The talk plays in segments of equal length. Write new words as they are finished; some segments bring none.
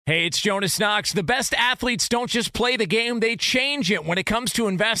Hey, it's Jonas Knox. The best athletes don't just play the game, they change it. When it comes to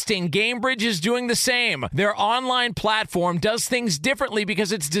investing, GameBridge is doing the same. Their online platform does things differently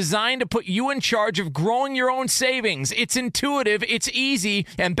because it's designed to put you in charge of growing your own savings. It's intuitive, it's easy,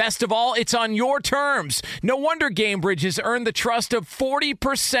 and best of all, it's on your terms. No wonder GameBridge has earned the trust of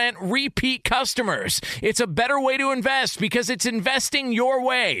 40% repeat customers. It's a better way to invest because it's investing your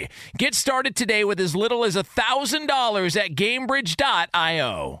way. Get started today with as little as $1,000 at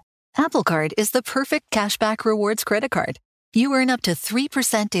GameBridge.io. Apple Card is the perfect cashback rewards credit card. You earn up to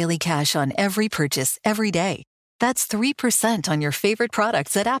 3% daily cash on every purchase every day. That's 3% on your favorite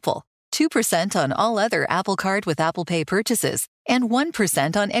products at Apple, 2% on all other Apple Card with Apple Pay purchases, and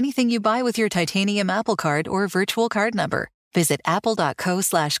 1% on anything you buy with your titanium Apple Card or virtual card number. Visit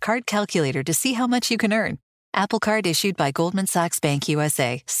apple.co/card calculator to see how much you can earn. Apple Card issued by Goldman Sachs Bank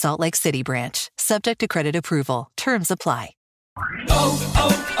USA, Salt Lake City branch. Subject to credit approval. Terms apply.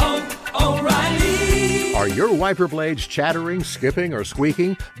 O'Reilly. Are your wiper blades chattering, skipping, or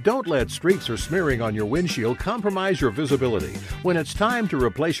squeaking? Don't let streaks or smearing on your windshield compromise your visibility. When it's time to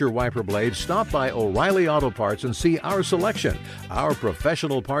replace your wiper blades, stop by O'Reilly Auto Parts and see our selection. Our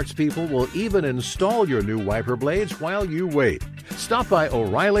professional parts people will even install your new wiper blades while you wait. Stop by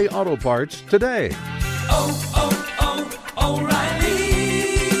O'Reilly Auto Parts today. O'Reilly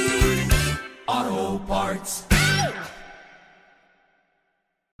Auto Parts.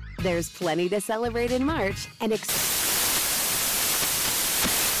 There's plenty to celebrate in March and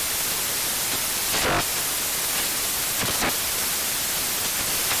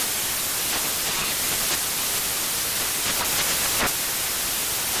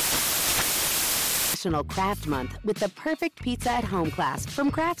National Craft Month with the perfect pizza at home class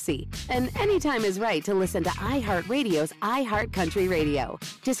from Craftsy. And anytime is right to listen to iHeartRadio's iHeartCountry Radio.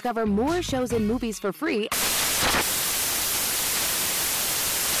 Discover more shows and movies for free.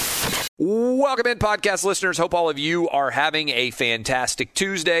 Welcome in, podcast listeners. Hope all of you are having a fantastic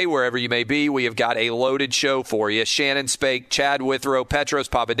Tuesday, wherever you may be. We have got a loaded show for you. Shannon Spake, Chad Withrow, Petros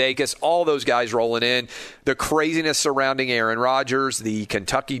Papadakis, all those guys rolling in. The craziness surrounding Aaron Rodgers, the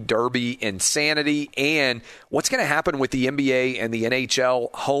Kentucky Derby insanity, and what's going to happen with the NBA and the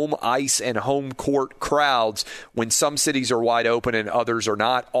NHL home ice and home court crowds when some cities are wide open and others are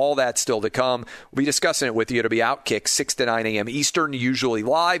not. All that's still to come. We'll be discussing it with you. It'll be Outkick, 6 to 9 a.m. Eastern, usually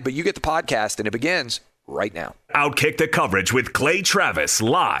live, but you get the podcast, and it begins right now. Outkick the coverage with Clay Travis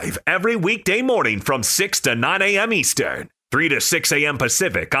live every weekday morning from 6 to 9 a.m. Eastern, 3 to 6 a.m.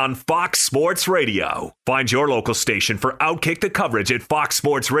 Pacific on Fox Sports Radio. Find your local station for Outkick the coverage at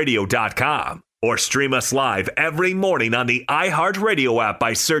foxsportsradio.com or stream us live every morning on the iHeartRadio app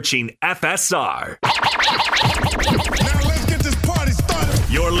by searching FSR. Now let's get this party started.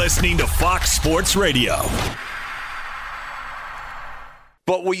 You're listening to Fox Sports Radio.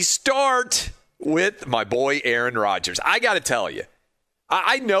 But we start with my boy Aaron Rodgers. I got to tell you,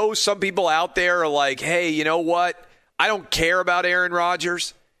 I know some people out there are like, hey, you know what? I don't care about Aaron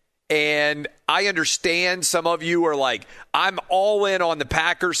Rodgers. And I understand some of you are like, I'm all in on the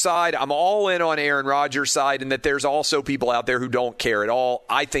Packers side. I'm all in on Aaron Rodgers' side, and that there's also people out there who don't care at all.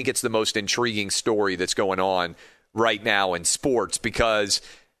 I think it's the most intriguing story that's going on right now in sports because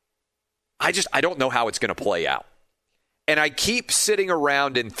I don't know how it's going to play out. And I keep sitting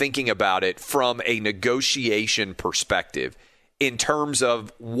around and thinking about it from a negotiation perspective in terms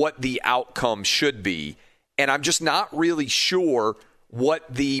of what the outcome should be. And I'm just not really sure what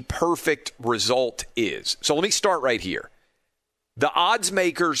the perfect result is. So let me start right here. The odds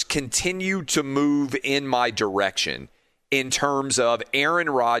makers continue to move in my direction in terms of Aaron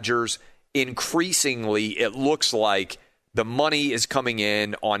Rodgers. Increasingly, it looks like the money is coming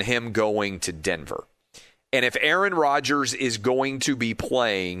in on him going to Denver. And if Aaron Rodgers is going to be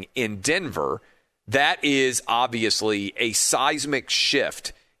playing in Denver, that is obviously a seismic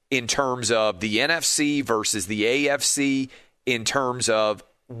shift in terms of the NFC versus the AFC, in terms of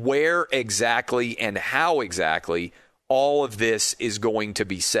where exactly and how exactly all of this is going to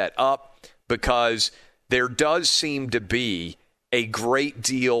be set up, because there does seem to be a great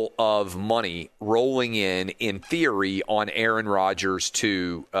deal of money rolling in theory, on Aaron Rodgers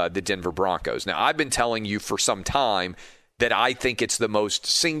to the Denver Broncos. Now, I've been telling you for some time that I think it's the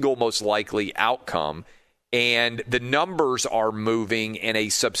most likely outcome, and the numbers are moving in a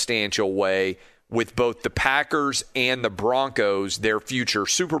substantial way with both the Packers and the Broncos, their future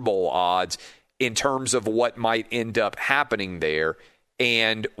Super Bowl odds, in terms of what might end up happening there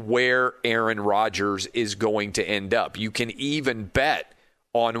and where Aaron Rodgers is going to end up. You can even bet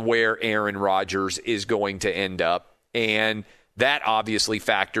on where Aaron Rodgers is going to end up, and that obviously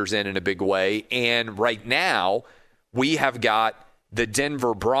factors in a big way. And right now, we have got the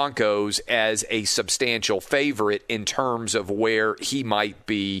Denver Broncos as a substantial favorite in terms of where he might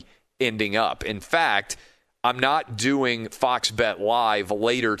be ending up. In fact, I'm not doing Fox Bet Live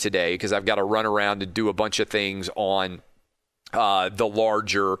later today because I've got to run around and do a bunch of things on the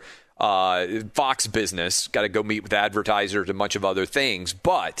larger Fox business. Got to go meet with advertisers and a bunch of other things.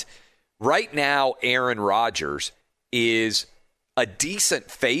 But right now, Aaron Rodgers is a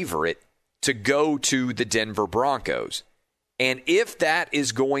decent favorite to go to the Denver Broncos. And if that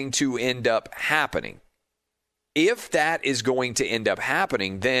is going to end up happening,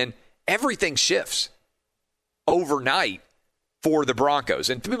 then everything shifts overnight for the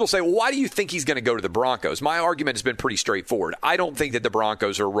Broncos. And people say, well, why do you think he's going to go to the Broncos? My argument has been pretty straightforward. I don't think that the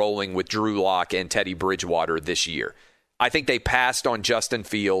Broncos are rolling with Drew Lock and Teddy Bridgewater this year. I think they passed on Justin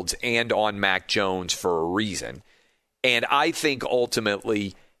Fields and on Mac Jones for a reason. And I think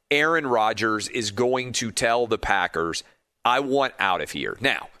ultimately Aaron Rodgers is going to tell the Packers, I want out of here.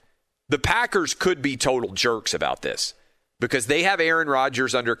 Now, the Packers could be total jerks about this because they have Aaron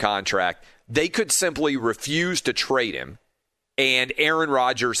Rodgers under contract. They could simply refuse to trade him, and Aaron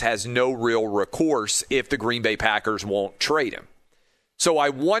Rodgers has no real recourse if the Green Bay Packers won't trade him. So I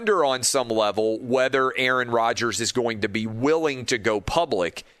wonder on some level whether Aaron Rodgers is going to be willing to go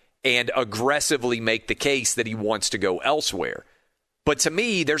public and aggressively make the case that he wants to go elsewhere. But to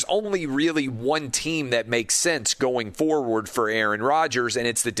me, there's only really one team that makes sense going forward for Aaron Rodgers, and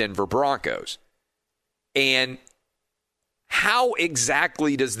it's the Denver Broncos. And how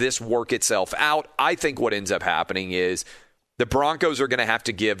exactly does this work itself out? I think what ends up happening is the Broncos are going to have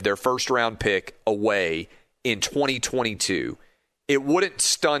to give their first-round pick away in 2022. It wouldn't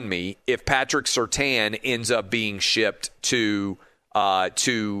stun me if Patrick Surtain ends up being shipped to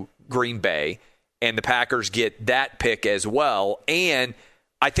Green Bay, and the Packers get that pick as well. And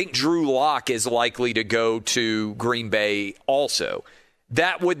I think Drew Lock is likely to go to Green Bay also.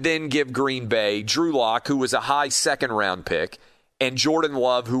 That would then give Green Bay Drew Lock, who was a high second-round pick, and Jordan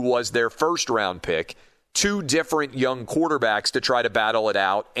Love, who was their first-round pick, two different young quarterbacks to try to battle it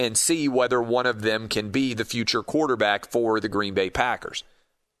out and see whether one of them can be the future quarterback for the Green Bay Packers.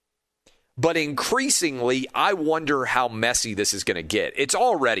 But increasingly, I wonder how messy this is going to get. It's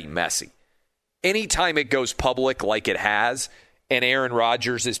already messy. Anytime it goes public like it has, and Aaron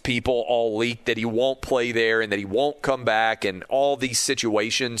Rodgers' people all leak that he won't play there and that he won't come back, and all these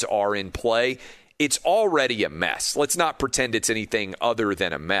situations are in play, it's already a mess. Let's not pretend it's anything other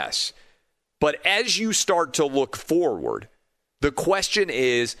than a mess. But as you start to look forward, the question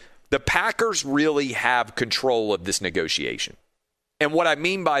is, the Packers really have control of this negotiation. And what I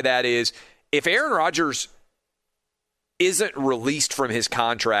mean by that is, if Aaron Rodgers isn't released from his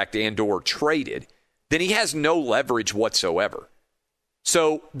contract and or traded, then he has no leverage whatsoever.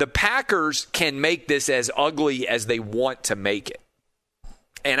 So the Packers can make this as ugly as they want to make it.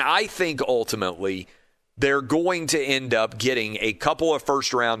 And I think ultimately they're going to end up getting a couple of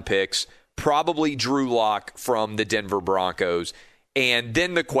first-round picks, probably Drew Lock from the Denver Broncos. And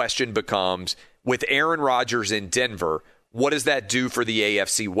then the question becomes, with Aaron Rodgers in Denver, what does that do for the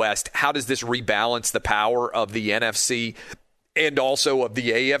AFC West? How does this rebalance the power of the NFC and also of the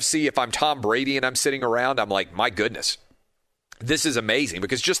AFC? If I'm Tom Brady and I'm sitting around, I'm like, my goodness, this is amazing.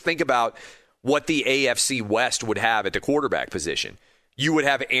 Because just think about what the AFC West would have at the quarterback position. You would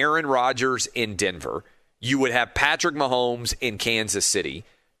have Aaron Rodgers in Denver. You would have Patrick Mahomes in Kansas City.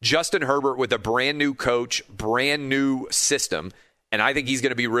 Justin Herbert with a brand new coach, brand new system. And I think he's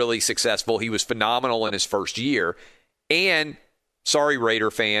going to be really successful. He was phenomenal in his first year. And, sorry,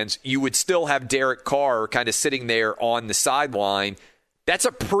 Raider fans, you would still have Derek Carr kind of sitting there on the sideline. That's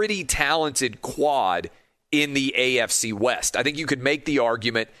a pretty talented quad in the AFC West. I think you could make the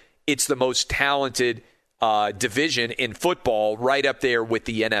argument it's the most talented division in football, right up there with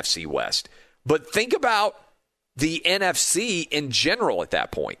the NFC West. But think about the NFC in general at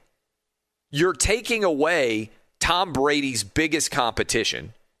that point. You're taking away Tom Brady's biggest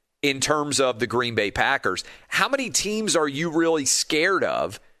competition in terms of the Green Bay Packers. How many teams are you really scared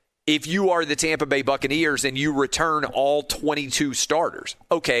of if you are the Tampa Bay Buccaneers and you return all 22 starters?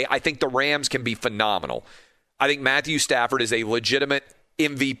 Okay, I think the Rams can be phenomenal. I think Matthew Stafford is a legitimate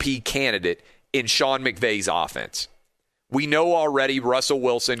MVP candidate in Sean McVay's offense. We know already Russell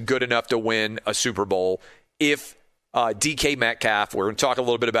Wilson good enough to win a Super Bowl. If DK Metcalf, we're going to talk a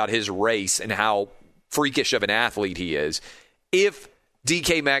little bit about his race and how freakish of an athlete he is. If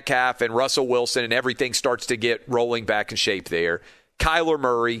DK Metcalf and Russell Wilson and everything starts to get rolling back in shape there, Kyler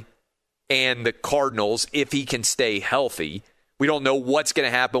Murray and the Cardinals, if he can stay healthy. We don't know what's going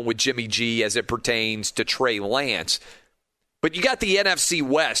to happen with Jimmy G as it pertains to Trey Lance. But you got the NFC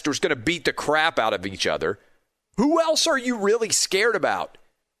West, who's going to beat the crap out of each other. Who else are you really scared about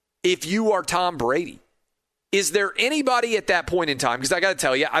if you are Tom Brady? Is there anybody at that point in time? Because I got to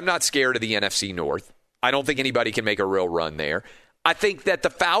tell you, I'm not scared of the NFC North. I don't think anybody can make a real run there. I think that the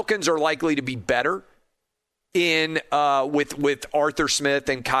Falcons are likely to be better with Arthur Smith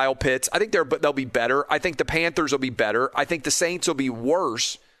and Kyle Pitts. I think they'll be better. I think the Panthers will be better. I think the Saints will be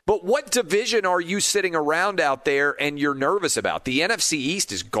worse. But what division are you sitting around out there and you're nervous about? The NFC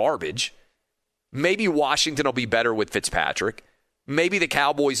East is garbage. Maybe Washington will be better with Fitzpatrick. Maybe the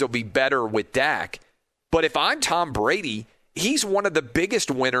Cowboys will be better with Dak. But if I'm Tom Brady, he's one of the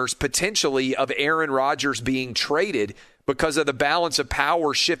biggest winners potentially of Aaron Rodgers being traded because of the balance of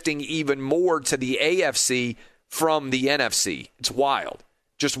power shifting even more to the AFC from the NFC. It's wild.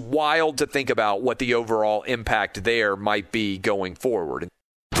 Just wild to think about what the overall impact there might be going forward.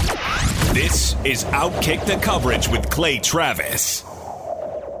 This is Outkick the Coverage with Clay Travis.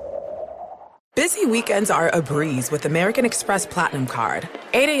 Busy weekends are a breeze with American Express Platinum Card.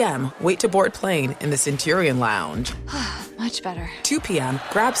 8 a.m., wait to board plane in the Centurion Lounge. Much better. 2 p.m.,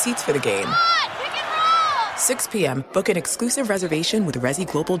 grab seats for the game. 6 p.m., book an exclusive reservation with Resi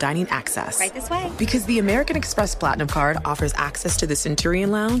Global Dining Access. Right this way. Because the American Express Platinum Card offers access to the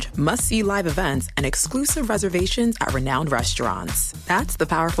Centurion Lounge, must-see live events, and exclusive reservations at renowned restaurants. That's the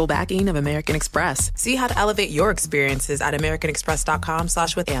powerful backing of American Express. See how to elevate your experiences at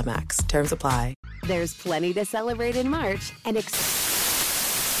americanexpress.com/withAmex. Terms apply. There's plenty to celebrate in March and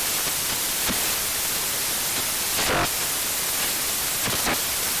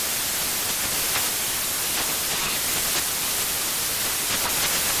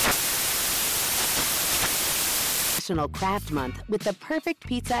Craft Month with the perfect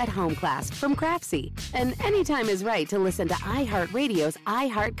pizza at home class from Craftsy. And anytime is right to listen to iHeartRadio's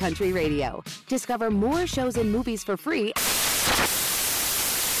iHeartCountry Radio. Discover more shows and movies for free.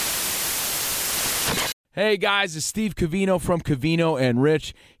 Hey guys, it's Steve Covino from Covino and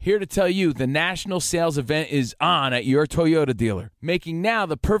Rich, here to tell you the national sales event is on at your Toyota dealer, making now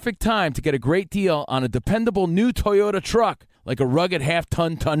the perfect time to get a great deal on a dependable new Toyota truck, like a rugged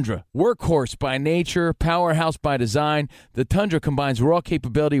half-ton Tundra. Workhorse by nature, powerhouse by design, the Tundra combines raw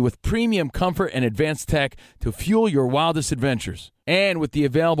capability with premium comfort and advanced tech to fuel your wildest adventures. And with the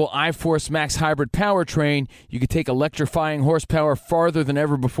available iForce Max hybrid powertrain, you can take electrifying horsepower farther than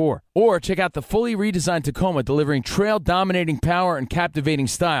ever before. Or check out the fully redesigned Tacoma, delivering trail-dominating power and captivating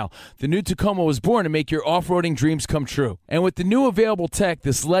style. The new Tacoma was born to make your off-roading dreams come true. And with the new available tech,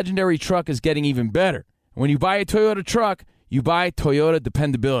 this legendary truck is getting even better. When you buy a Toyota truck, you buy Toyota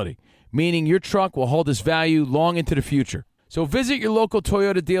dependability, meaning your truck will hold its value long into the future. So visit your local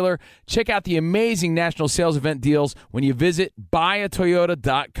Toyota dealer. Check out the amazing national sales event deals when you visit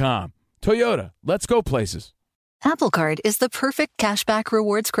buyatoyota.com. Toyota, let's go places. Apple Card is the perfect cashback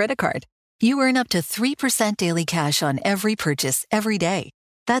rewards credit card. You earn up to 3% daily cash on every purchase every day.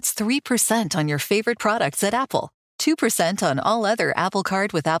 That's 3% on your favorite products at Apple, 2% on all other Apple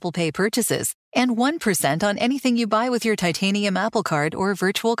Card with Apple Pay purchases, and 1% on anything you buy with your titanium Apple Card or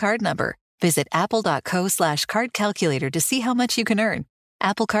virtual card number. Visit apple.co/card calculator to see how much you can earn.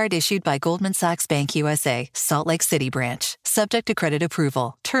 Apple Card issued by Goldman Sachs Bank USA, Salt Lake City branch. Subject to credit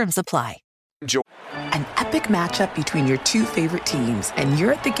approval. Terms apply. An epic matchup between your two favorite teams, and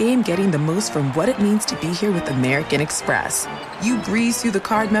you're at the game getting the most from what it means to be here with American Express. You breeze through the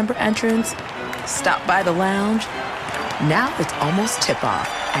card member entrance, stop by the lounge. Now it's almost tip-off,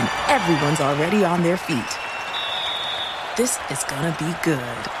 and everyone's already on their feet. This is gonna be good.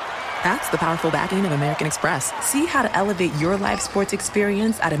 That's the powerful backing of American Express. See how to elevate your live sports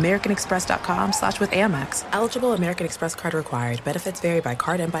experience at americanexpress.com/withAmex. Eligible American Express card required. Benefits vary by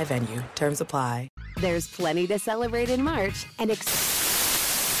card and by venue. Terms apply. There's plenty to celebrate in March and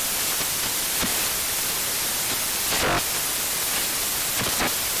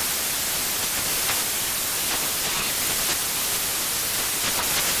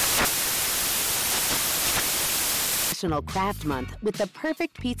Craft Month with the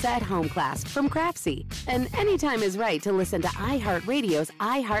perfect pizza at home class from Craftsy. And anytime is right to listen to iHeartRadio's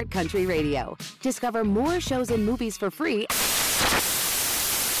iHeartCountry Radio. Discover more shows and movies for free.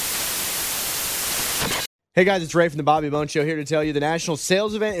 Hey guys, it's Ray from the Bobby Bone Show here to tell you the national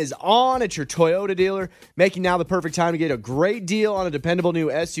sales event is on at your Toyota dealer, making now the perfect time to get a great deal on a dependable new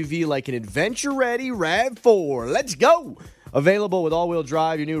SUV like an adventure-ready RAV4. Let's go! Available with all-wheel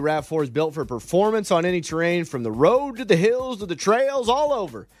drive, your new RAV4 is built for performance on any terrain, from the road to the hills to the trails, all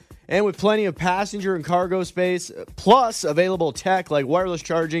over. And with plenty of passenger and cargo space, plus available tech like wireless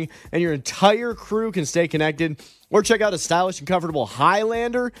charging, and your entire crew can stay connected. Or check out a stylish and comfortable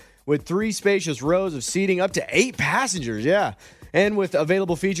Highlander with 3 spacious rows of seating, up to 8 passengers, yeah. And with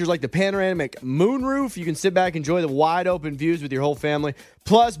available features like the panoramic moonroof, you can sit back and enjoy the wide open views with your whole family.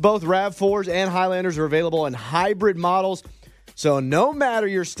 Plus, both RAV4s and Highlanders are available in hybrid models. So no matter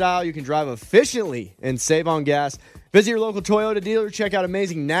your style, you can drive efficiently and save on gas. Visit your local Toyota dealer. Check out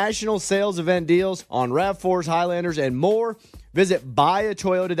amazing national sales event deals on RAV4s, Highlanders, and more. Visit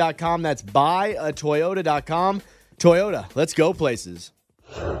buyatoyota.com. That's buyatoyota.com. Toyota, let's go places.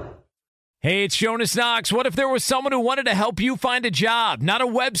 Hey, it's Jonas Knox. What if there was someone who wanted to help you find a job? Not a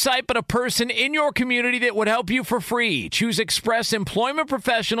website, but a person in your community that would help you for free. Choose Express Employment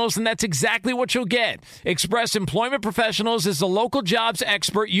Professionals, and that's exactly what you'll get. Express Employment Professionals is the local jobs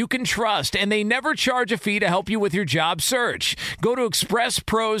expert you can trust, and they never charge a fee to help you with your job search. Go to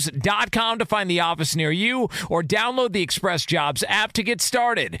expresspros.com to find the office near you, or download the Express Jobs app to get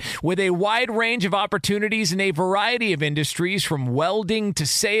started. With a wide range of opportunities in a variety of industries, from welding to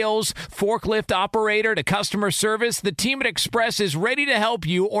sales, forklift operator to customer service, the team at Express is ready to help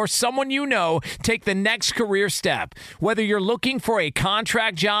you or someone you know take the next career step. Whether you're looking for a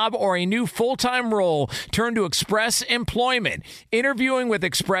contract job or a new full-time role, turn to Express Employment. Interviewing with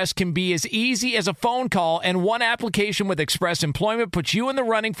Express can be as easy as a phone call, and one application with Express Employment puts you in the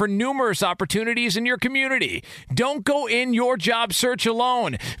running for numerous opportunities in your community. Don't go in your job search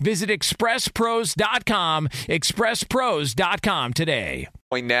alone. Visit expresspros.com, expresspros.com today.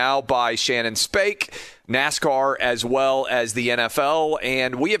 Now by Shannon Spake, NASCAR as well as the NFL.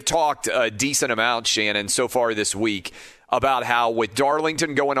 And we have talked a decent amount, Shannon, so far this week about how with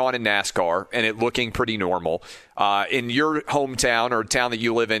Darlington going on in NASCAR and it looking pretty normal, in your hometown, or town that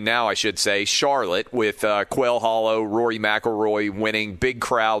you live in now, I should say, Charlotte, with Quail Hollow, Rory McIlroy winning, big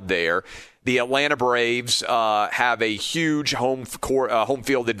crowd there. The Atlanta Braves have a huge home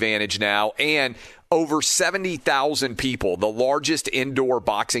field advantage now, and over 70,000 people, the largest indoor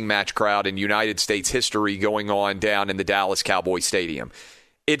boxing match crowd in United States history, going on down in the Dallas Cowboy Stadium.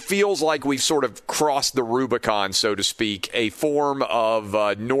 It feels like we've sort of crossed the Rubicon, so to speak. A form of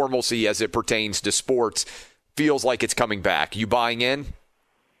normalcy as it pertains to sports feels like it's coming back. You buying in?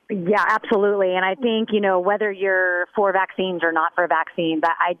 Yeah, absolutely. And I think, whether you're for vaccines or not for vaccines,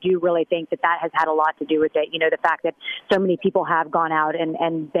 I do really think that has had a lot to do with it. The fact that so many people have gone out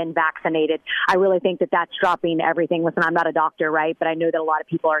and been vaccinated. I really think that that's dropping everything. Listen, I'm not a doctor, right? But I know that a lot of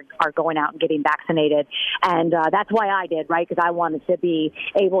people are going out and getting vaccinated. And that's why I did, right? Because I wanted to be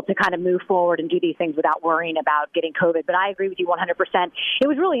able to kind of move forward and do these things without worrying about getting COVID. But I agree with you 100%. It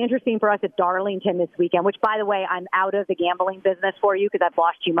was really interesting for us at Darlington this weekend, which, by the way, I'm out of the gambling business for you because I've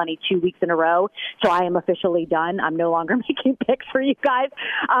lost you money 2 weeks in a row. So I am officially done. I'm no longer making picks for you guys.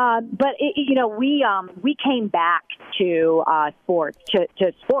 But we came back to sports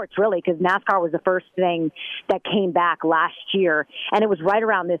really, because NASCAR was the first thing that came back last year. And it was right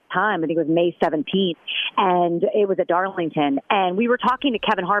around this time. I think it was May 17th. And it was at Darlington. And we were talking to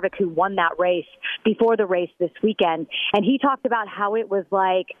Kevin Harvick, who won that race before the race this weekend. And he talked about how it was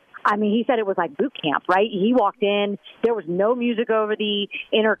like, he said it was like boot camp, right? He walked in, there was no music over the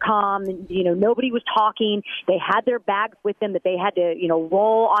intercom, nobody was talking. They had their bags with them that they had to,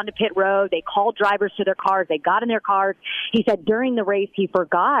 roll onto pit road. They called drivers to their cars. They got in their cars. He said during the race he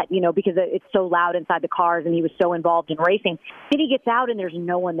forgot, because it's so loud inside the cars and he was so involved in racing. Then he gets out and there's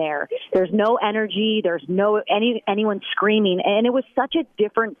no one there. There's no energy. There's no anyone screaming. And it was such a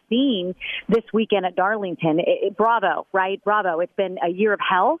different scene this weekend at Darlington. Bravo, right? Bravo. It's been a year of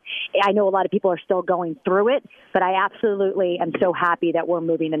hell. I know a lot of people are still going through it, but I absolutely am so happy that we're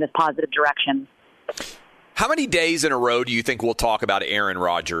moving in this positive direction. How many days in a row do you think we'll talk about Aaron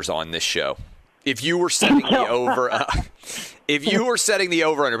Rodgers on this show? If you were setting the over,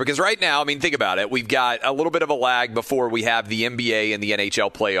 over-under, because right now, think about it. We've got a little bit of a lag before we have the NBA and the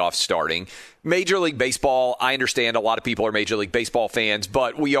NHL playoffs starting. Major League Baseball, I understand a lot of people are Major League Baseball fans,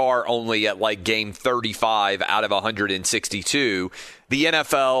 but we are only at game 35 out of 162. The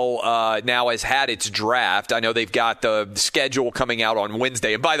NFL now has had its draft. I know they've got the schedule coming out on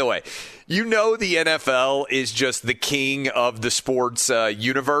Wednesday. And by the way, the NFL is just the king of the sports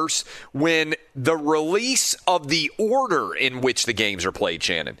universe when the release of the order in which the games are played,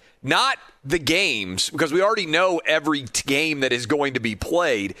 Shannon. Not the games, because we already know every game that is going to be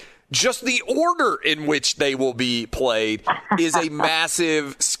played. Just the order in which they will be played is a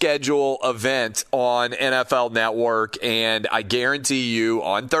massive schedule event on NFL Network. And I guarantee you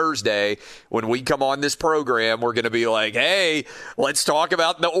on Thursday, when we come on this program, we're going to be like, hey, let's talk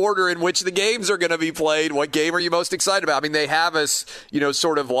about the order in which the games are going to be played. What game are you most excited about? They have us,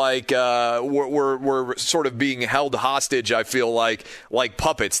 sort of like we're sort of being held hostage, I feel like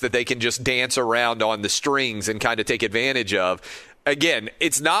puppets that they can just dance around on the strings and kind of take advantage of. again,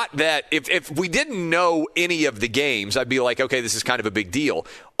 it's not that if we didn't know any of the games, I'd be like, okay, this is kind of a big deal.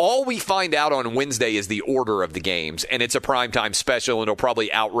 All we find out on Wednesday is the order of the games, and it's a primetime special, and it'll probably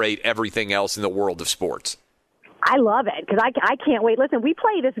outrate everything else in the world of sports. I love it because I can't wait. Listen, we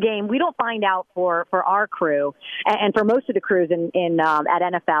play this game. We don't find out for our crew and for most of the crews in at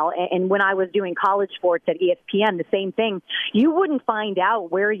NFL. And when I was doing college sports at ESPN, the same thing. You wouldn't find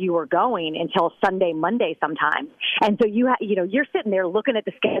out where you were going until Sunday, Monday sometimes. And so you're sitting there looking at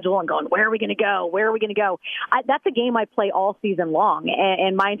the schedule and going, where are we going to go? Where are we going to go? That's a game I play all season long.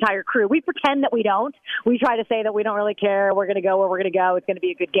 And my entire crew, we pretend that we don't. We try to say that we don't really care. We're going to go where we're going to go. It's going to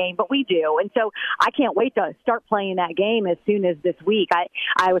be a good game, but we do. And so I can't wait to start playing that game as soon as this week.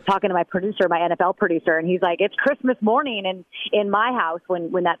 I was talking to my producer, my NFL producer, and he's like, it's Christmas morning in my house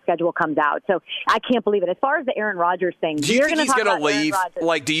when that schedule comes out. So I can't believe it. As far as the Aaron Rodgers thing, do you think he's going to leave?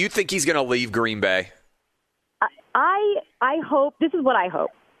 Like, do you think he's going to leave Green Bay? I hope, this is what I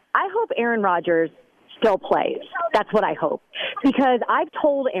hope. I hope Aaron Rodgers still plays. That's what I hope. Because I've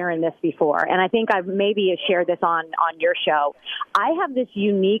told Aaron this before, and I think I've maybe shared this on your show. I have this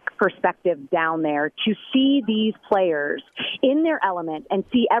unique perspective down there to see these players in their element and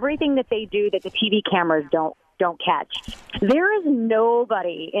see everything that they do that the TV cameras don't catch. There is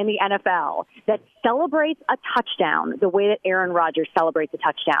nobody in the NFL that celebrates a touchdown the way that Aaron Rodgers celebrates a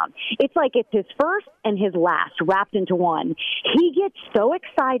touchdown. It's like it's his first and his last wrapped into one. He gets so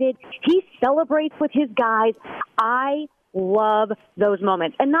excited. He celebrates with his guys. I love those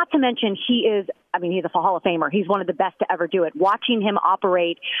moments. And not to mention, he's a Hall of Famer. He's one of the best to ever do it. Watching him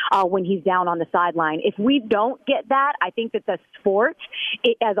operate when he's down on the sideline. If we don't get that, I think that the sport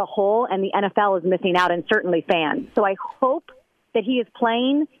as a whole and the NFL is missing out, and certainly fans. So I hope that he is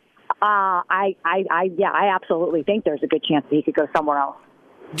playing. I absolutely think there's a good chance that he could go somewhere else.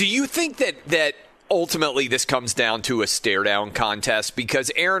 Do you think that ultimately this comes down to a stare-down contest?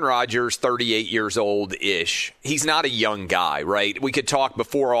 Because Aaron Rodgers, 38 years old-ish, he's not a young guy, right? We could talk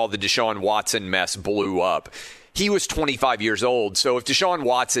before all the Deshaun Watson mess blew up. He was 25 years old, so if Deshaun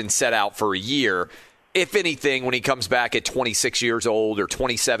Watson set out for a year, if anything, when he comes back at 26 years old or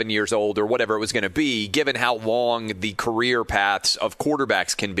 27 years old or whatever it was going to be, given how long the career paths of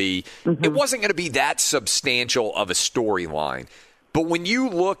quarterbacks can be, it wasn't going to be that substantial of a storyline. But when you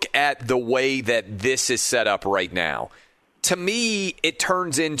look at the way that this is set up right now, to me, it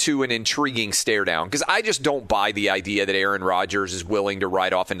turns into an intriguing stare down because I just don't buy the idea that Aaron Rodgers is willing to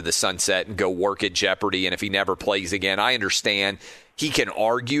ride off into the sunset and go work at Jeopardy. And if he never plays again, I understand he can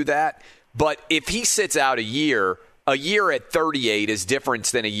argue that. But if he sits out a year at 38 is different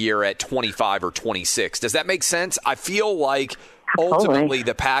than a year at 25 or 26. Does that make sense? I feel like ultimately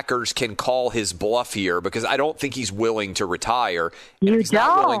the Packers can call his bluff here because I don't think he's willing to retire. If he's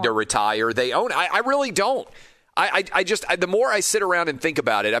not willing to retire, they own it. I really don't. I just the more I sit around and think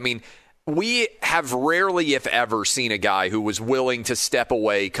about it, I mean, we have rarely, if ever, seen a guy who was willing to step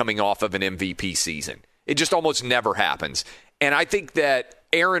away coming off of an MVP season. It just almost never happens. And I think that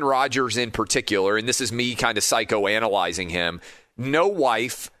Aaron Rodgers in particular, and this is me kind of psychoanalyzing him, no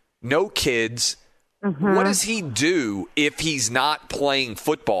wife, no kids. What does he do if he's not playing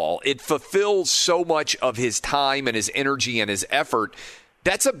football? It fulfills so much of his time and his energy and his effort.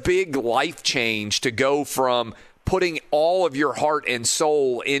 That's a big life change to go from putting all of your heart and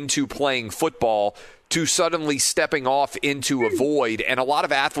soul into playing football to suddenly stepping off into a void. And a lot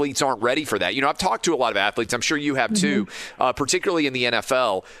of athletes aren't ready for that. You know, I've talked to a lot of athletes. I'm sure you have too, particularly in the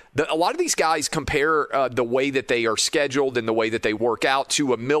NFL. A lot of these guys compare the way that they are scheduled and the way that they work out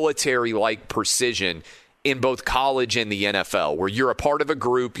to a military-like precision in both college and the NFL, where you're a part of a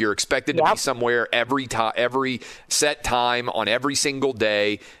group, you're expected to be somewhere every set time on every single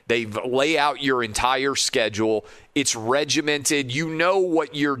day. They lay out your entire schedule. It's regimented. You know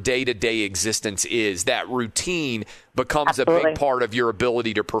what your day-to-day existence is. That routine becomes a big part of your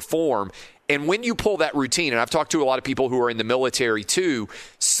ability to perform. And when you pull that routine, and I've talked to a lot of people who are in the military too,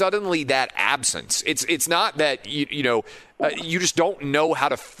 suddenly that absence, it's not that, you just don't know how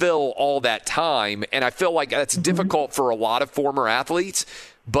to fill all that time. And I feel like that's difficult for a lot of former athletes.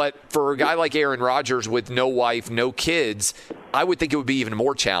 But for a guy like Aaron Rodgers with no wife, no kids, I would think it would be even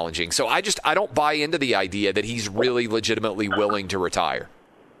more challenging. So I don't buy into the idea that he's really legitimately willing to retire.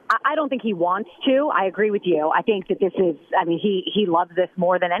 I don't think he wants to. I agree with you. I think that this is, I mean, he loves this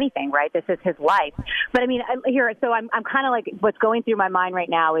more than anything, right? This is his life. But I mean, I'm kind of like, what's going through my mind right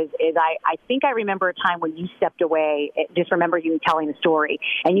now is I think I remember a time when you stepped away, just remember you telling the story,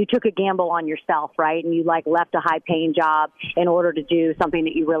 and you took a gamble on yourself, right? And you like left a high paying job in order to do something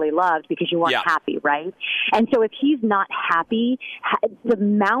that you really loved because you weren't happy, right? And so if he's not happy, the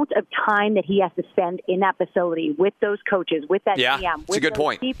amount of time that he has to spend in that facility with those coaches, with that GM, with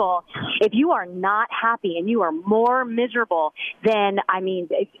those people, if you are not happy and you are more miserable, then I mean,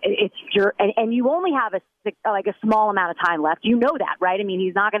 it's your and you only have a small amount of time left. You know that, right? I mean,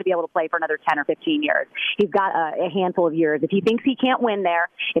 he's not going to be able to play for another 10 or 15 years. He's got a handful of years. If he thinks he can't win there,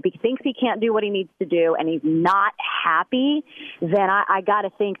 if he thinks he can't do what he needs to do, and he's not happy, then I got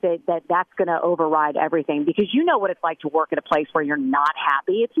to think that's going to override everything, because you know what it's like to work at a place where you're not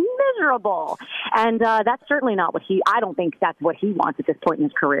happy. It's miserable. And that's certainly not what I don't think that's what he wants at this point in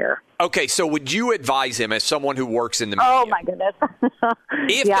his career. Okay, so would you advise him, as someone who works in the media? Oh, my goodness.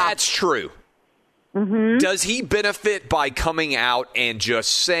 If that's true, does he benefit by coming out and just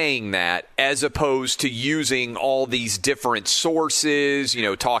saying that, as opposed to using all these different sources, you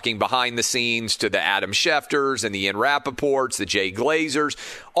know, talking behind the scenes to the Adam Schefters and the Ian Rappaports, the Jay Glazers,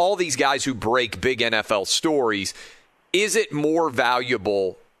 all these guys who break big NFL stories? Is it more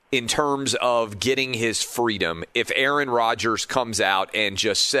valuable in terms of getting his freedom if Aaron Rodgers comes out and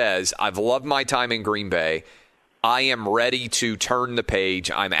just says, I've loved my time in Green Bay, I am ready to turn the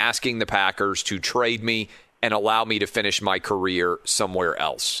page, I'm asking the Packers to trade me and allow me to finish my career somewhere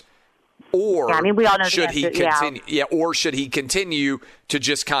else? Or we all know should he continue? Or should he continue to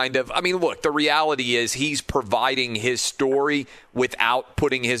just kind of? I mean, look, the reality is he's providing his story without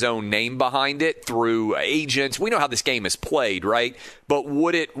putting his own name behind it through agents. We know how this game is played, right? But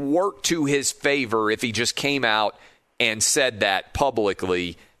would it work to his favor if he just came out and said that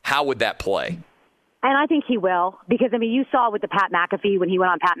publicly? How would that play? And I think he will, because, I mean, you saw with the Pat McAfee, when he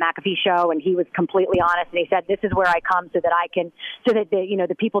went on Pat McAfee's show, and he was completely honest, and he said, this is where I come so that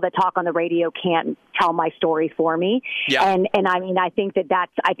the people that talk on the radio can't tell my story for me. Yeah. And I mean, I think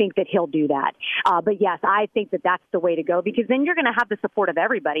that he'll do that. But yes, I think that that's the way to go, because then you're going to have the support of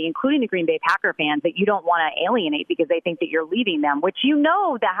everybody, including the Green Bay Packer fans that you don't want to alienate because they think that you're leaving them, which you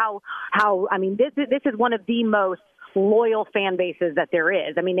know that I mean, this is one of the most loyal fan bases that there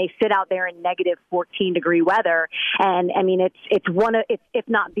is. I mean, they sit out there in negative 14-degree weather, and I mean, it's if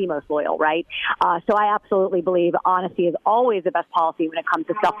not the most loyal, right? So I absolutely believe honesty is always the best policy when it comes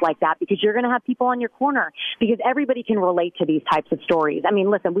to stuff like that, because you're going to have people on your corner, because everybody can relate to these types of stories. I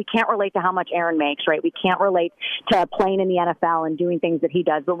mean, listen, we can't relate to how much Aaron makes, right? We can't relate to playing in the NFL and doing things that he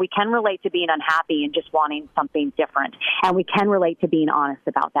does, but we can relate to being unhappy and just wanting something different, and we can relate to being honest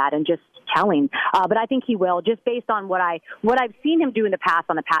about that and just telling. But I think he will, just based on what I've seen him do in the past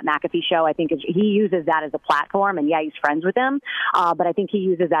on the Pat McAfee show. I think he uses that as a platform, and yeah, he's friends with him, but I think he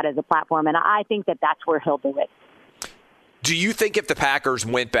uses that as a platform, and I think that that's where he'll do it. Do you think if the Packers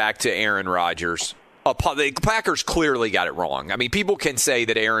went back to Aaron Rodgers, the Packers clearly got it wrong? I mean, people can say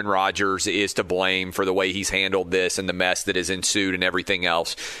that Aaron Rodgers is to blame for the way he's handled this and the mess that has ensued and everything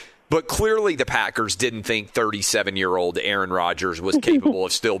else. But clearly the Packers didn't think 37-year-old Aaron Rodgers was capable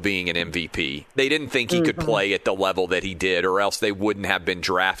of still being an MVP. They didn't think he could play at the level that he did, or else they wouldn't have been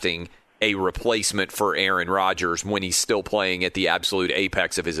drafting a replacement for Aaron Rodgers when he's still playing at the absolute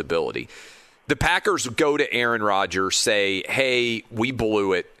apex of his ability. The Packers go to Aaron Rodgers, say, hey, we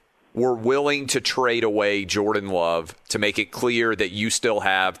blew it. We're willing to trade away Jordan Love to make it clear that you still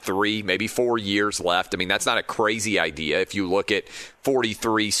have 3, maybe 4 years left. I mean, that's not a crazy idea. If you look at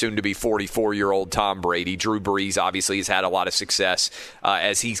 43, soon to be 44-year-old Tom Brady, Drew Brees obviously has had a lot of success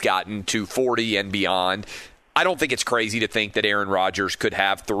as he's gotten to 40 and beyond. I don't think it's crazy to think that Aaron Rodgers could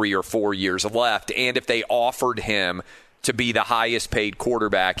have 3 or 4 years left. And if they offered him to be the highest paid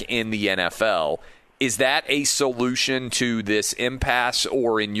quarterback in the NFL, is that a solution to this impasse,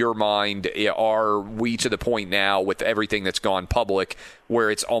 or in your mind, are we to the point now with everything that's gone public where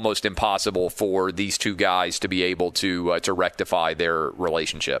it's almost impossible for these two guys to be able to rectify their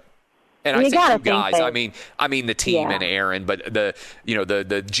relationship? And I say two guys, I mean the team and Aaron, but the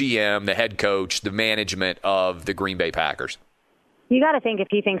GM, the head coach, the management of the Green Bay Packers. You got to think if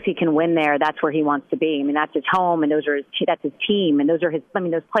he thinks he can win there, that's where he wants to be. I mean, that's his home, and that's his team, and those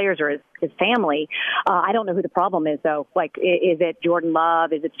players are his family. I don't know who the problem is, though. Like, is it Jordan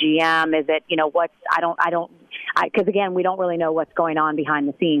Love? Is it GM? Is it, because again, we don't really know what's going on behind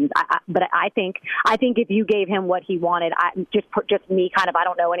the scenes. But I think if you gave him what he wanted, just me kind of, I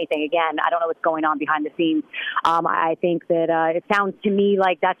don't know anything. Again, I don't know what's going on behind the scenes. I think that it sounds to me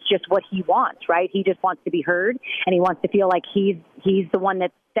like that's just what he wants, right? He just wants to be heard, and he wants to feel like he's the one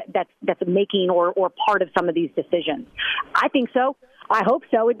that's that's making or part of some of these decisions. I think so. I hope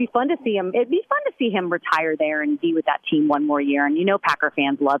so. It'd be fun to see him. It'd be fun to see him retire there and be with that team one more year. And Packer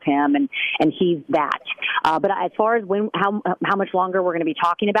fans love him, and he's that. But as far as how much longer we're going to be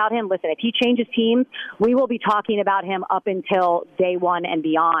talking about him, listen, if he changes teams, we will be talking about him up until day one and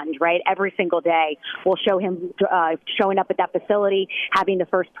beyond. Right, every single day we'll show him showing up at that facility, having the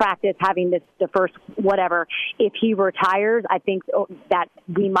first practice, having the first whatever. If he retires, I think that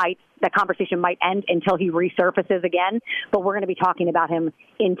that conversation might end until he resurfaces again, but we're going to be talking about him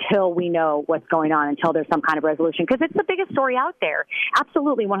until we know what's going on, until there's some kind of resolution, because it's the biggest story out there.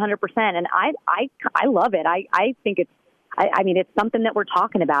 Absolutely, 100%. And I love it. I think it's something that we're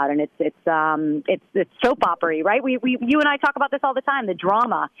talking about, and it's soap opera, right? You and I talk about this all the time, the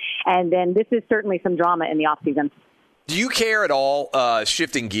drama, and then this is certainly some drama in the off season. Do you care at all,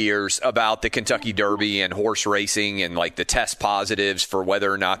 shifting gears, about the Kentucky Derby and horse racing and like the test positives for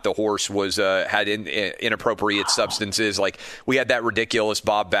whether or not the horse was had inappropriate substances? Like we had that ridiculous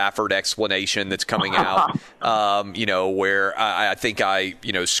Bob Baffert explanation that's coming out, where I think I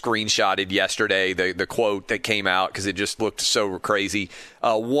screenshotted yesterday the quote that came out because it just looked so crazy.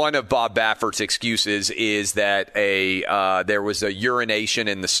 One of Bob Baffert's excuses is that there was a urination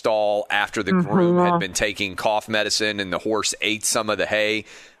in the stall after the groom had been taking cough medicine and the horse ate some of the hay.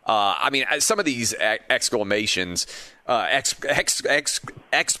 Some of these explanations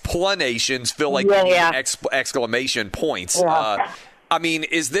feel like exclamation points. Yeah.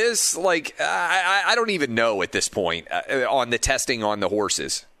 Is this like I don't even know at this point on the testing on the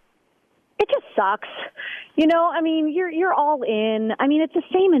horses. It just sucks. You're all in. It's the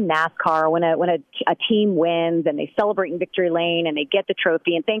same in NASCAR when a team wins and they celebrate in victory lane and they get the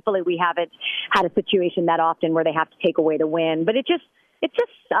trophy. And thankfully, we haven't had a situation that often where they have to take away the win. But it just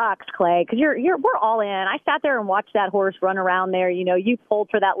sucks, Clay, because we're all in. I sat there and watched that horse run around there. You pulled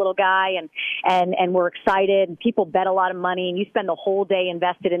for that little guy, and we're excited. People bet a lot of money, and you spend the whole day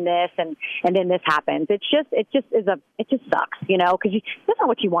invested in this, and then this happens. It just sucks, because that's not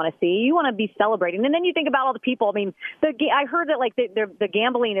what you want to see. You want to be celebrating, and then you think about all the people. I heard that like the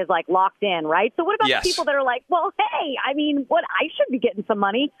gambling is like locked in, right? So what about the people that are like, well, hey, I should be getting some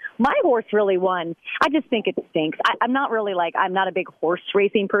money. My horse really won. I just think it stinks. I'm not a big horse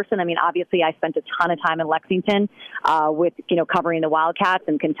racing person. Obviously I spent a ton of time in Lexington with covering the Wildcats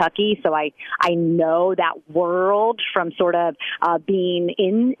in Kentucky, so I know that world from sort of being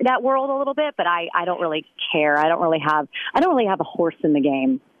in that world a little bit, but I don't really care. I don't really have a horse in the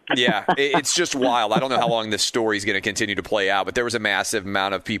game. Yeah, it's just wild. I don't know how long this story is going to continue to play out, but there was a massive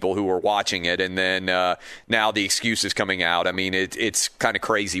amount of people who were watching it, and then now the excuse is coming out. It's kind of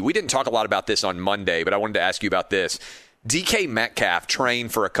crazy. We didn't talk a lot about this on Monday, but I wanted to ask you about this. DK Metcalf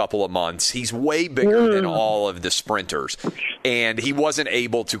trained for a couple of months. He's way bigger than all of the sprinters, and he wasn't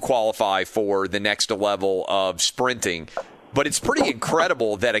able to qualify for the next level of sprinting. But it's pretty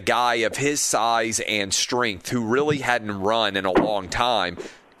incredible that a guy of his size and strength, who really hadn't run in a long time,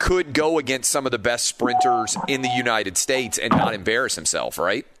 could go against some of the best sprinters in the United States and not embarrass himself,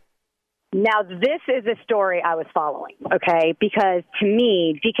 right? Now, this is a story I was following, okay? Because to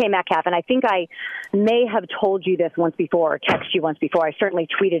me, DK Metcalf, and I think I may have told you this once before, or texted you once before, I certainly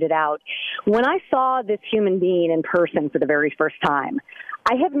tweeted it out. When I saw this human being in person for the very first time,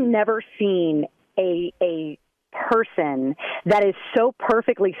 I have never seen a person that is so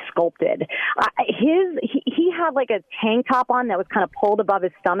perfectly sculpted. He had like a tank top on that was kind of pulled above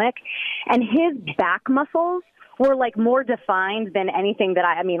his stomach, and his back muscles were like more defined than anything that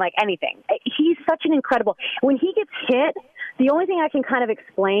anything. He's such an incredible, when he gets hit, the only thing I can kind of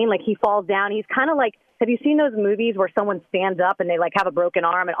explain, like he falls down, he's kind of like, have you seen those movies where someone stands up and they like have a broken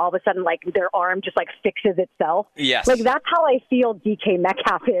arm and all of a sudden like their arm just like fixes itself? Yes. Like that's how I feel DK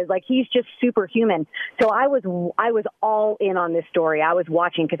Metcalf is. Like he's just superhuman. So I was all in on this story. I was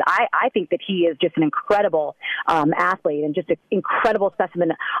watching because I think that he is just an incredible athlete and just an incredible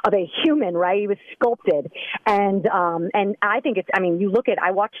specimen of a human, right? He was sculpted. And I think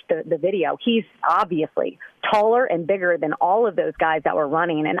I watched the video. He's obviously taller and bigger than all of those guys that were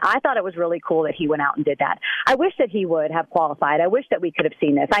running. And I thought it was really cool that he went out and did that. I wish that he would have qualified. I wish that we could have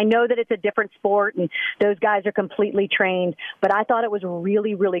seen this. I know that it's a different sport and those guys are completely trained, but I thought it was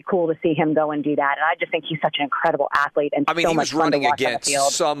really, really cool to see him go and do that. And I just think he's such an incredible athlete. And he was running against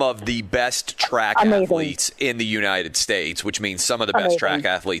some of the best track athletes in the United States, which means some of the best track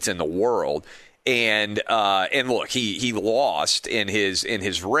athletes in the world. And look, he lost in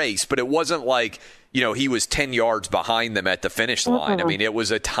his race, but it wasn't like, he was 10 yards behind them at the finish line. It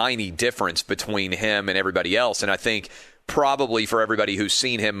was a tiny difference between him and everybody else. And I think probably for everybody who's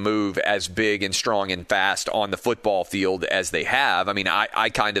seen him move as big and strong and fast on the football field as they have. I mean, I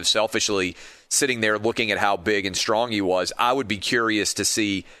kind of selfishly, sitting there looking at how big and strong he was, I would be curious to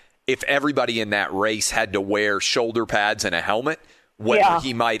see if everybody in that race had to wear shoulder pads and a helmet, whether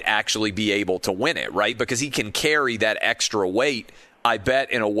he might actually be able to win it, right? Because he can carry that extra weight, I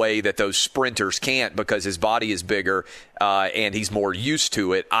bet, in a way that those sprinters can't because his body is bigger and he's more used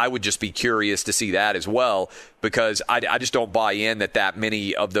to it. I would just be curious to see that as well, because I just don't buy in that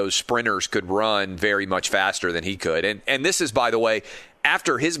many of those sprinters could run very much faster than he could. And this is, by the way,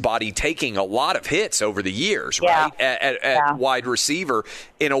 after his body taking a lot of hits over the years, right, at wide receiver,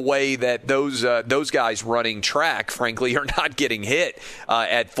 in a way that those guys running track, frankly, are not getting hit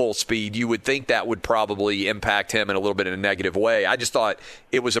at full speed. You would think that would probably impact him in a little bit in a negative way. I just thought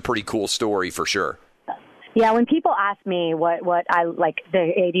it was a pretty cool story for sure. Yeah, when people ask me what I like, do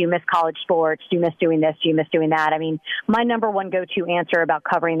you miss college sports? Do you miss doing this? Do you miss doing that? I mean, my number one go-to answer about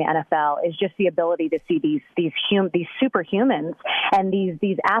covering the NFL is just the ability to see these superhumans and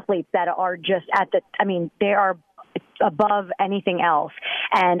these athletes that are just they are above anything else.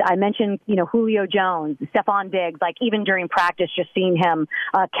 And I mentioned, Julio Jones, Stephon Diggs, like even during practice, just seeing him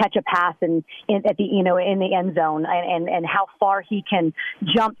catch a pass in the end zone and how far he can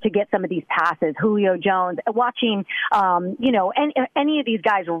jump to get some of these passes. Julio Jones, watching, any of these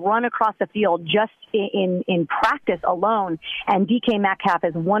guys run across the field just in practice alone. And DK Metcalf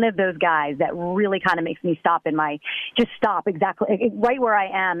is one of those guys that really kind of makes me stop exactly right where I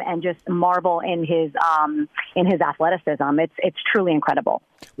am and just marvel in his athleticism. It's truly incredible.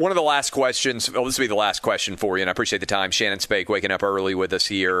 One of the last questions, this will be the last question for you, and I appreciate the time. Shannon Spake waking up early with us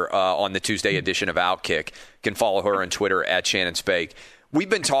here on the Tuesday edition of Outkick. You can follow her on Twitter at Shannon Spake. We've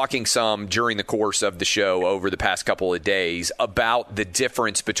been talking some during the course of the show over the past couple of days about the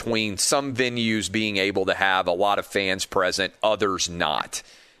difference between some venues being able to have a lot of fans present, others not.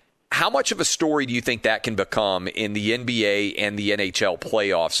 How much of a story do you think that can become in the NBA and the NHL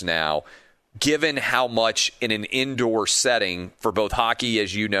playoffs now, given how much in an indoor setting for both hockey,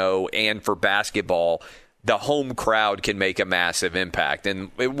 as you know, and for basketball, the home crowd can make a massive impact?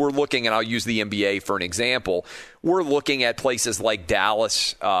 And we're looking, and I'll use the NBA for an example, we're looking at places like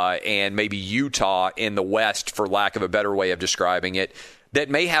Dallas and maybe Utah in the West, for lack of a better way of describing it, that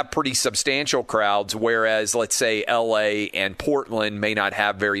may have pretty substantial crowds, whereas, let's say, LA and Portland may not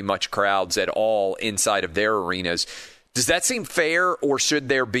have very much crowds at all inside of their arenas. Does that seem fair, or should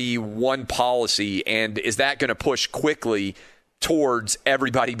there be one policy, and is that going to push quickly towards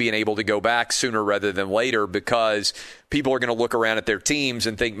everybody being able to go back sooner rather than later, because people are going to look around at their teams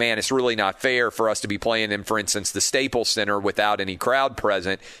and think, man, it's really not fair for us to be playing in, for instance, the Staples Center without any crowd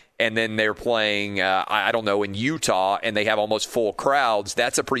present, and then they're playing, in Utah, and they have almost full crowds.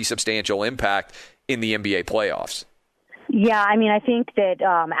 That's a pretty substantial impact in the NBA playoffs. Yeah, I mean, I think that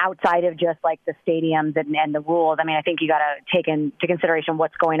outside of just like the stadiums and the rules, I mean, I think you got to take into consideration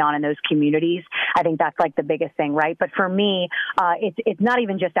what's going on in those communities. I think that's like the biggest thing, right? But for me, it's not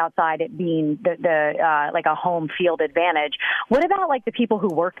even just outside it being the like a home field advantage. What about like the people who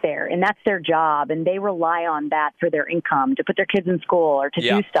work there and that's their job and they rely on that for their income to put their kids in school or to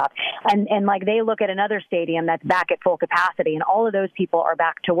do stuff, and like they look at another stadium that's back at full capacity and all of those people are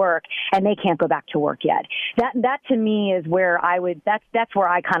back to work and they can't go back to work yet. That to me is where that's where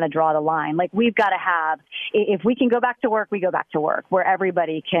I kind of draw the line. Like, we've got to have, if we can go back to work, we go back to work, where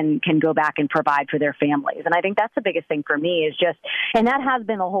everybody can go back and provide for their families. And I think that's the biggest thing for me is just, and that has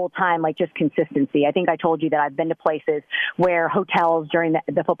been the whole time, like just consistency. I think I told you that I've been to places where hotels during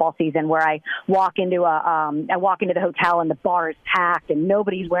the football season where I walk into the hotel and the bar is packed and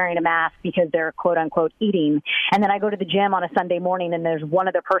nobody's wearing a mask because they're quote unquote eating. And then I go to the gym on a Sunday morning and there's one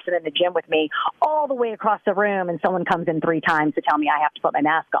other person in the gym with me all the way across the room and someone comes in 3 times to tell me I have to put my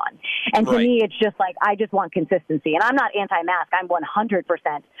mask on. And to me, it's just like, I just want consistency. And I'm not anti-mask. I'm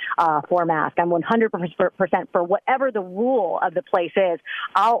 100% for mask. I'm 100% for whatever the rule of the place is.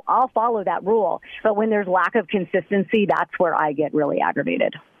 I'll follow that rule. But when there's lack of consistency, that's where I get really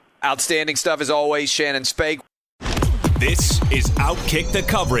aggravated. Outstanding stuff as always, Shannon Spake. This is Outkick the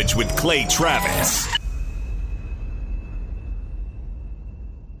Coverage with Clay Travis.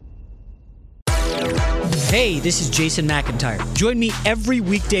 Hey, this is Jason McIntyre. Join me every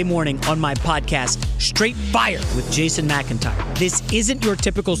weekday morning on my podcast, Straight Fire with Jason McIntyre. This isn't your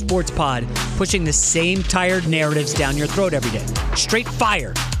typical sports pod pushing the same tired narratives down your throat every day. Straight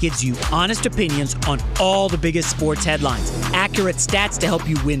Fire gives you honest opinions on all the biggest sports headlines, accurate stats to help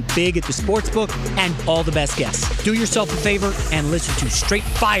you win big at the sportsbook, and all the best guests. Do yourself a favor and listen to Straight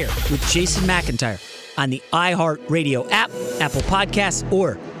Fire with Jason McIntyre on the iHeartRadio app, Apple Podcasts,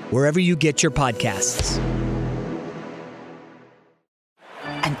 or wherever you get your podcasts.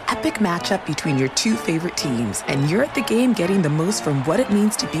 epic matchup between your two favorite teams, and you're at the game getting the most from what it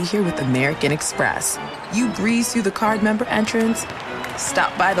means to be here with American Express. You breeze through the card member entrance,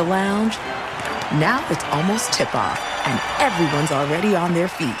 stop by the lounge. Now it's almost tip-off, and everyone's already on their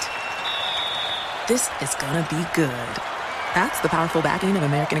feet. This is gonna be good. That's the powerful backing of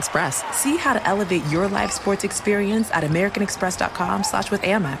American Express. See how to elevate your live sports experience at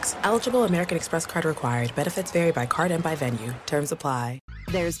americanexpress.com/withAmex. Eligible American Express card required. Benefits vary by card and by venue. Terms apply.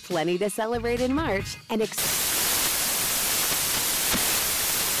 There's plenty to celebrate in March and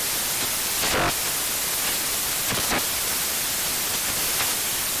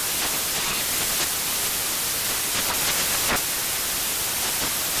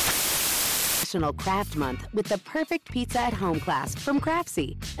National Craft Month with the perfect pizza at home class from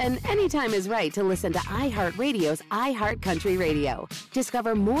Craftsy. And anytime is right to listen to iHeartRadio's iHeart Country Radio.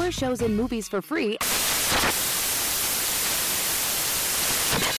 Discover more shows and movies for free.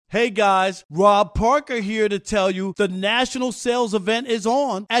 Hey guys, Rob Parker here to tell you the national sales event is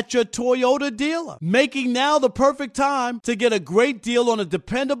on at your Toyota dealer, making now the perfect time to get a great deal on a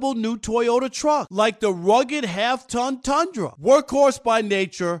dependable new Toyota truck like the rugged half-ton Tundra. Workhorse by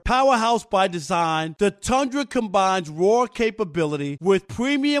nature, powerhouse by design, the Tundra combines raw capability with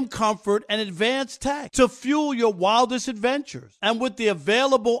premium comfort and advanced tech to fuel your wildest adventures. And with the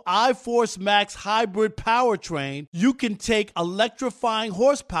available iForce Max hybrid powertrain, you can take electrifying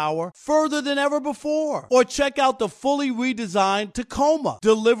horsepower further than ever before. Or check out the fully redesigned Tacoma,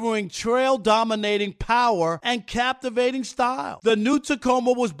 delivering trail-dominating power and captivating style. The new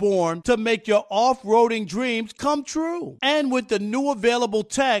Tacoma was born to make your off-roading dreams come true. And with the new available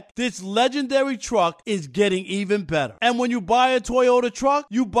tech, this legendary truck is getting even better. And when you buy a Toyota truck,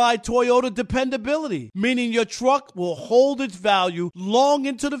 you buy Toyota dependability, meaning your truck will hold its value long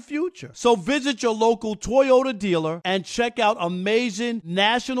into the future. So visit your local Toyota dealer and check out amazing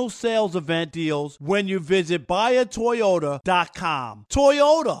national sales event deals when you visit buyatoyota.com.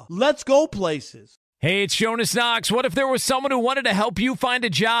 Toyota, let's go places. Hey, it's Jonas Knox. What if there was someone who wanted to help you find a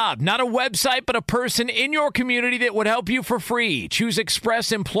job? Not a website, but a person in your community that would help you for free. Choose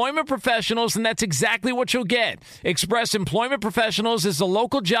Express Employment Professionals, and that's exactly what you'll get. Express Employment Professionals is the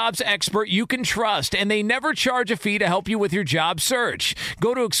local jobs expert you can trust, and they never charge a fee to help you with your job search.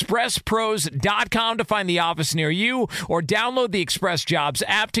 Go to expresspros.com to find the office near you, or download the Express Jobs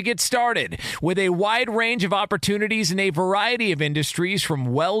app to get started. With a wide range of opportunities in a variety of industries,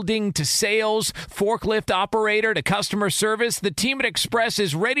 from welding to sales, forklift operator to customer service, the team at Express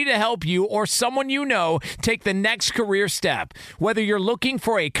is ready to help you or someone you know take the next career step. Whether you're looking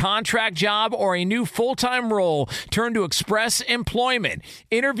for a contract job or a new full-time role, turn to Express Employment.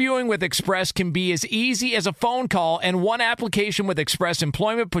 Interviewing with Express can be as easy as a phone call, and one application with Express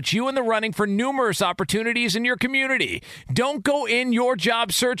Employment puts you in the running for numerous opportunities in your community. Don't go in your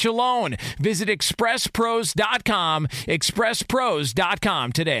job search alone. Visit expresspros.com,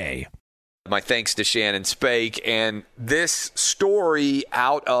 expresspros.com today. My thanks to Shannon Spake. And this story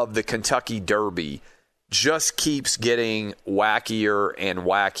out of the Kentucky Derby just keeps getting wackier and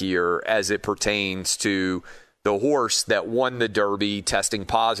wackier as it pertains to the horse that won the Derby testing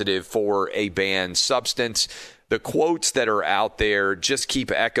positive for a banned substance. The quotes that are out there just keep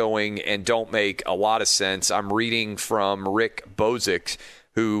echoing and don't make a lot of sense. I'm reading from Rick Bozick,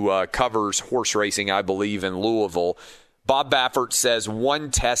 who covers horse racing, I believe, in Louisville. Bob Baffert says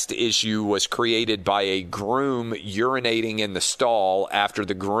one test issue was created by a groom urinating in the stall after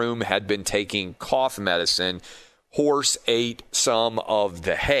the groom had been taking cough medicine. Horse ate some of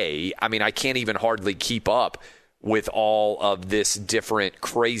the hay. I mean, I can't even hardly keep up with all of this different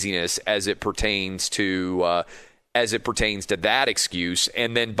craziness as it pertains to that excuse.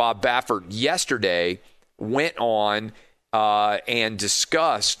 And then Bob Baffert yesterday went on and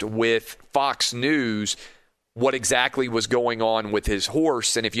discussed with Fox News what exactly was going on with his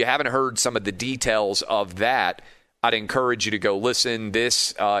horse. And if you haven't heard some of the details of that, I'd encourage you to go listen.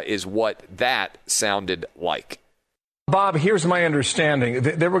 This is what that sounded like. Bob, here's my understanding.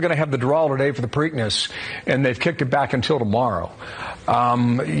 They were going to have the draw today for the Preakness, and they've kicked it back until tomorrow.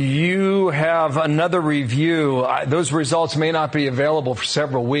 You have another review. Those results may not be available for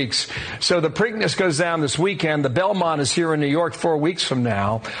several weeks. So the Preakness goes down this weekend. The Belmont is here in New York 4 weeks from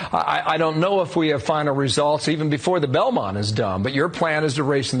now. I don't know if we have final results even before the Belmont is done, but your plan is to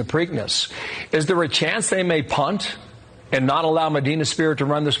race in the Preakness. Is there a chance they may punt and not allow Medina Spirit to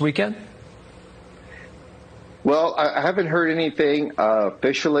run this weekend? Well, I haven't heard anything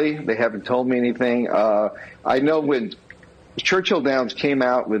officially. They haven't told me anything. I know when Churchill Downs came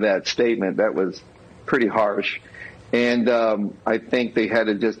out with that statement, that was pretty harsh. And I think they had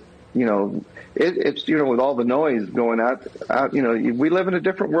to just it's with all the noise going out, we live in a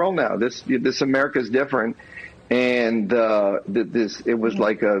different world now. This America is different, and it was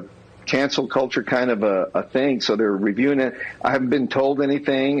like a cancel culture kind of a thing. So they're reviewing it. I haven't been told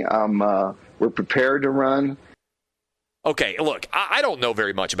anything. We're prepared to run. Okay, look, I don't know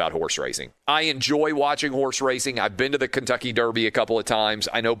very much about horse racing. I enjoy watching horse racing. I've been to the Kentucky Derby a couple of times.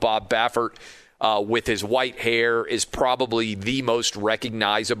 I know Bob Baffert, with his white hair, is probably the most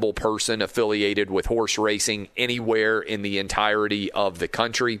recognizable person affiliated with horse racing anywhere in the entirety of the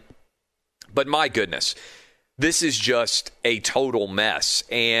country. But my goodness, this is just a total mess.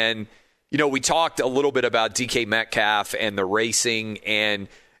 And, we talked a little bit about DK Metcalf and the racing, and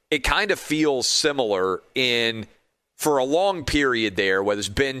it kind of feels similar for a long period there, whether it's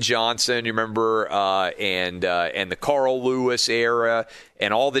Ben Johnson, you remember, and the Carl Lewis era,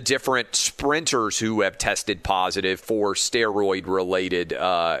 and all the different sprinters who have tested positive for steroid-related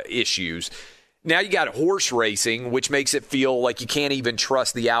issues. Now you got horse racing, which makes it feel like you can't even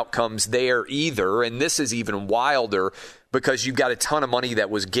trust the outcomes there either. And this is even wilder because you've got a ton of money that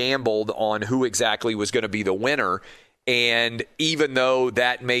was gambled on who exactly was going to be the winner. And even though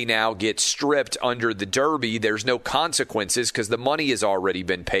that may now get stripped under the Derby, there's no consequences because the money has already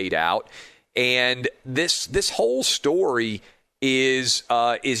been paid out. And this whole story is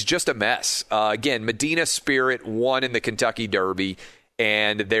just a mess. Again, Medina Spirit won in the Kentucky Derby,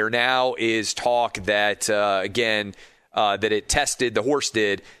 and there now is talk that that it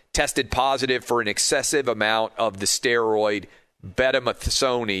tested positive for an excessive amount of the steroid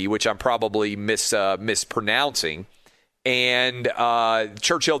betamethasone, which I'm probably mispronouncing. And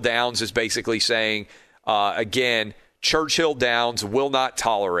Churchill Downs is basically saying, Churchill Downs will not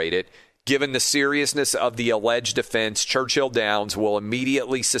tolerate it. Given the seriousness of the alleged offense, Churchill Downs will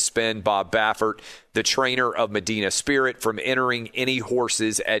immediately suspend Bob Baffert, the trainer of Medina Spirit, from entering any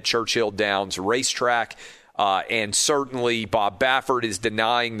horses at Churchill Downs racetrack. And certainly Bob Baffert is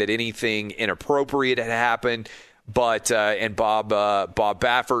denying that anything inappropriate had happened. But Bob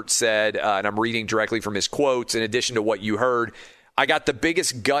Baffert said, and I'm reading directly from his quotes, in addition to what you heard, I got the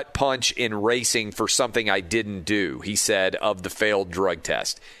biggest gut punch in racing for something I didn't do, he said, of the failed drug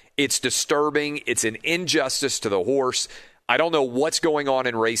test. It's disturbing. It's an injustice to the horse. I don't know what's going on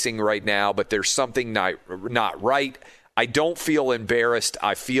in racing right now, but there's something not right. I don't feel embarrassed.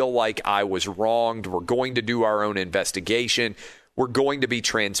 I feel like I was wronged. We're going to do our own investigation. We're going to be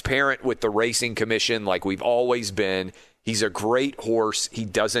transparent with the Racing Commission like we've always been. He's a great horse. He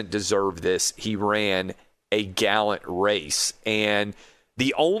doesn't deserve this. He ran a gallant race. And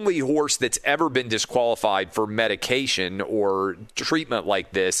the only horse that's ever been disqualified for medication or treatment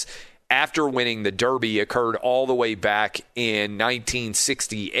like this after winning the Derby occurred all the way back in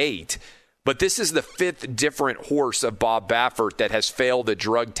 1968. But this is the fifth different horse of Bob Baffert that has failed a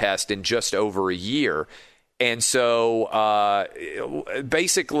drug test in just over a year. And so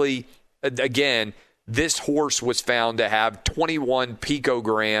basically, again, this horse was found to have 21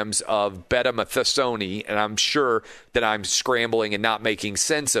 picograms of betamethasone, and I'm sure that I'm scrambling and not making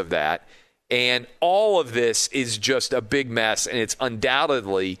sense of that. And all of this is just a big mess, and it's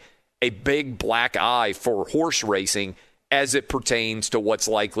undoubtedly a big black eye for horse racing as it pertains to what's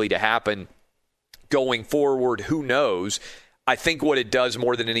likely to happen going forward. Who knows? I think what it does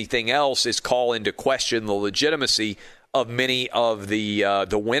more than anything else is call into question the legitimacy of many of the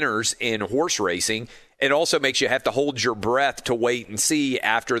winners in horse racing. It also makes you have to hold your breath to wait and see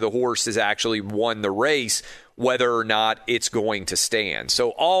after the horse has actually won the race whether or not it's going to stand. So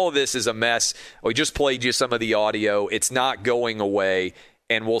all of this is a mess. We just played you some of the audio. It's not going away,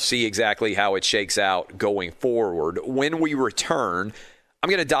 and we'll see exactly how it shakes out going forward. When we return, I'm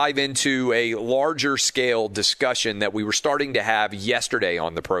going to dive into a larger scale discussion that we were starting to have yesterday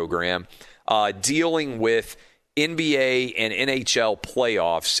on the program, dealing with NBA and NHL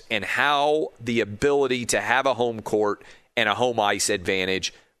playoffs and how the ability to have a home court and a home ice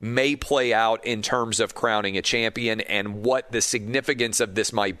advantage may play out in terms of crowning a champion and what the significance of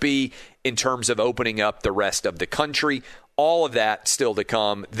this might be in terms of opening up the rest of the country. All of that still to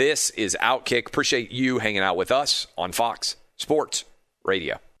come. This is Outkick. Appreciate you hanging out with us on Fox Sports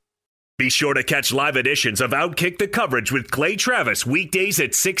Radio. Be sure to catch live editions of Outkick the Coverage with Clay Travis weekdays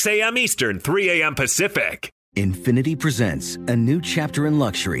at 6 a.m. Eastern, 3 a.m. Pacific. Infiniti presents a new chapter in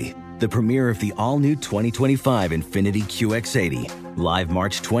luxury, the premiere of the all-new 2025 Infiniti QX80, live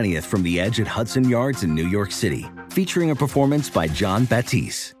March 20th from the Edge at Hudson Yards in New York City, featuring a performance by John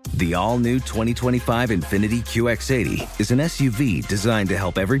Batiste. The all-new 2025 Infiniti QX80 is an SUV designed to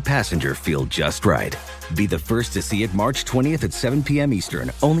help every passenger feel just right. Be the first to see it March 20th at 7 p.m.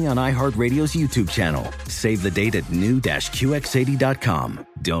 Eastern, only on iHeartRadio's YouTube channel. Save the date at new-QX80.com.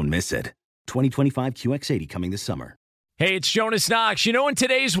 Don't miss it. 2025 QX80 coming this summer. Hey, it's Jonas Knox. You know, in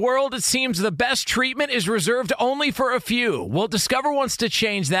today's world, it seems the best treatment is reserved only for a few. Well, Discover wants to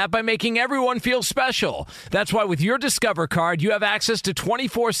change that by making everyone feel special. That's why with your Discover card, you have access to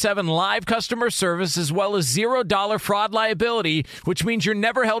 24/7 live customer service as well as $0 fraud liability, which means you're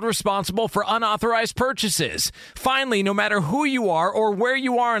never held responsible for unauthorized purchases. Finally, no matter who you are or where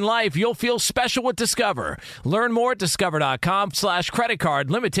you are in life, you'll feel special with Discover. Learn more at discover.com/credit card.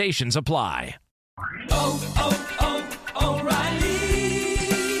 Limitations apply.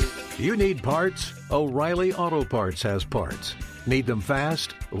 O'Reilly. You need parts? O'Reilly Auto Parts has parts. Need them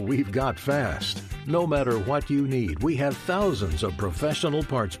fast? We've got fast. No matter what you need, we have thousands of professional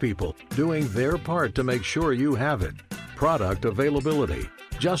parts people doing their part to make sure you have it. Product availability.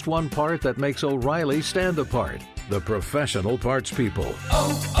 Just one part that makes O'Reilly stand apart. The professional parts people.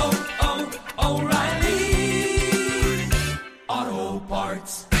 O'Reilly Auto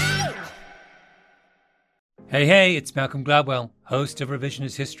Parts. Hey, it's Malcolm Gladwell, host of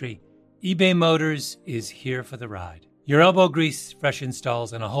Revisionist History. eBay Motors is here for the ride. Your elbow grease, fresh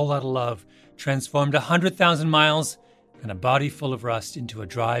installs, and a whole lot of love transformed 100,000 miles and a body full of rust into a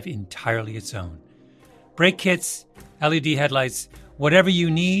drive entirely its own. Brake kits, LED headlights, whatever you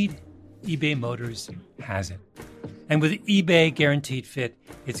need, eBay Motors has it. And with eBay Guaranteed Fit,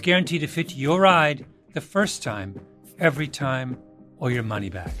 it's guaranteed to fit your ride the first time, every time, or your money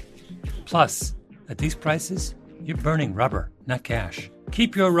back. Plus, at these prices, you're burning rubber, not cash.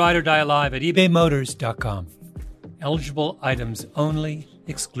 Keep your ride or die alive at ebaymotors.com. Eligible items only.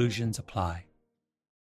 Exclusions apply.